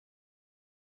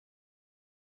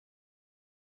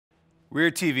We're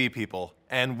TV people,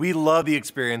 and we love the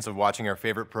experience of watching our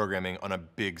favorite programming on a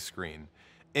big screen.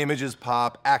 Images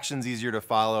pop, action's easier to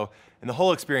follow, and the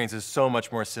whole experience is so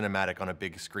much more cinematic on a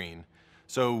big screen.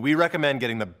 So we recommend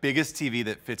getting the biggest TV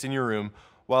that fits in your room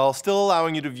while still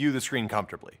allowing you to view the screen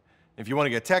comfortably. If you want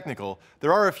to get technical,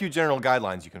 there are a few general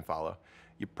guidelines you can follow.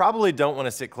 You probably don't want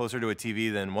to sit closer to a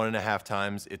TV than 1.5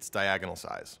 times its diagonal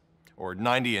size, or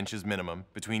 90 inches minimum,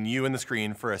 between you and the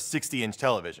screen for a 60-inch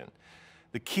television.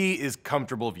 The key is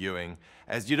comfortable viewing,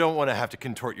 as you don't want to have to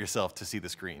contort yourself to see the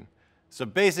screen. So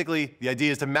basically, the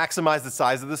idea is to maximize the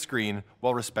size of the screen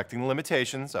while respecting the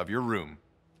limitations of your room.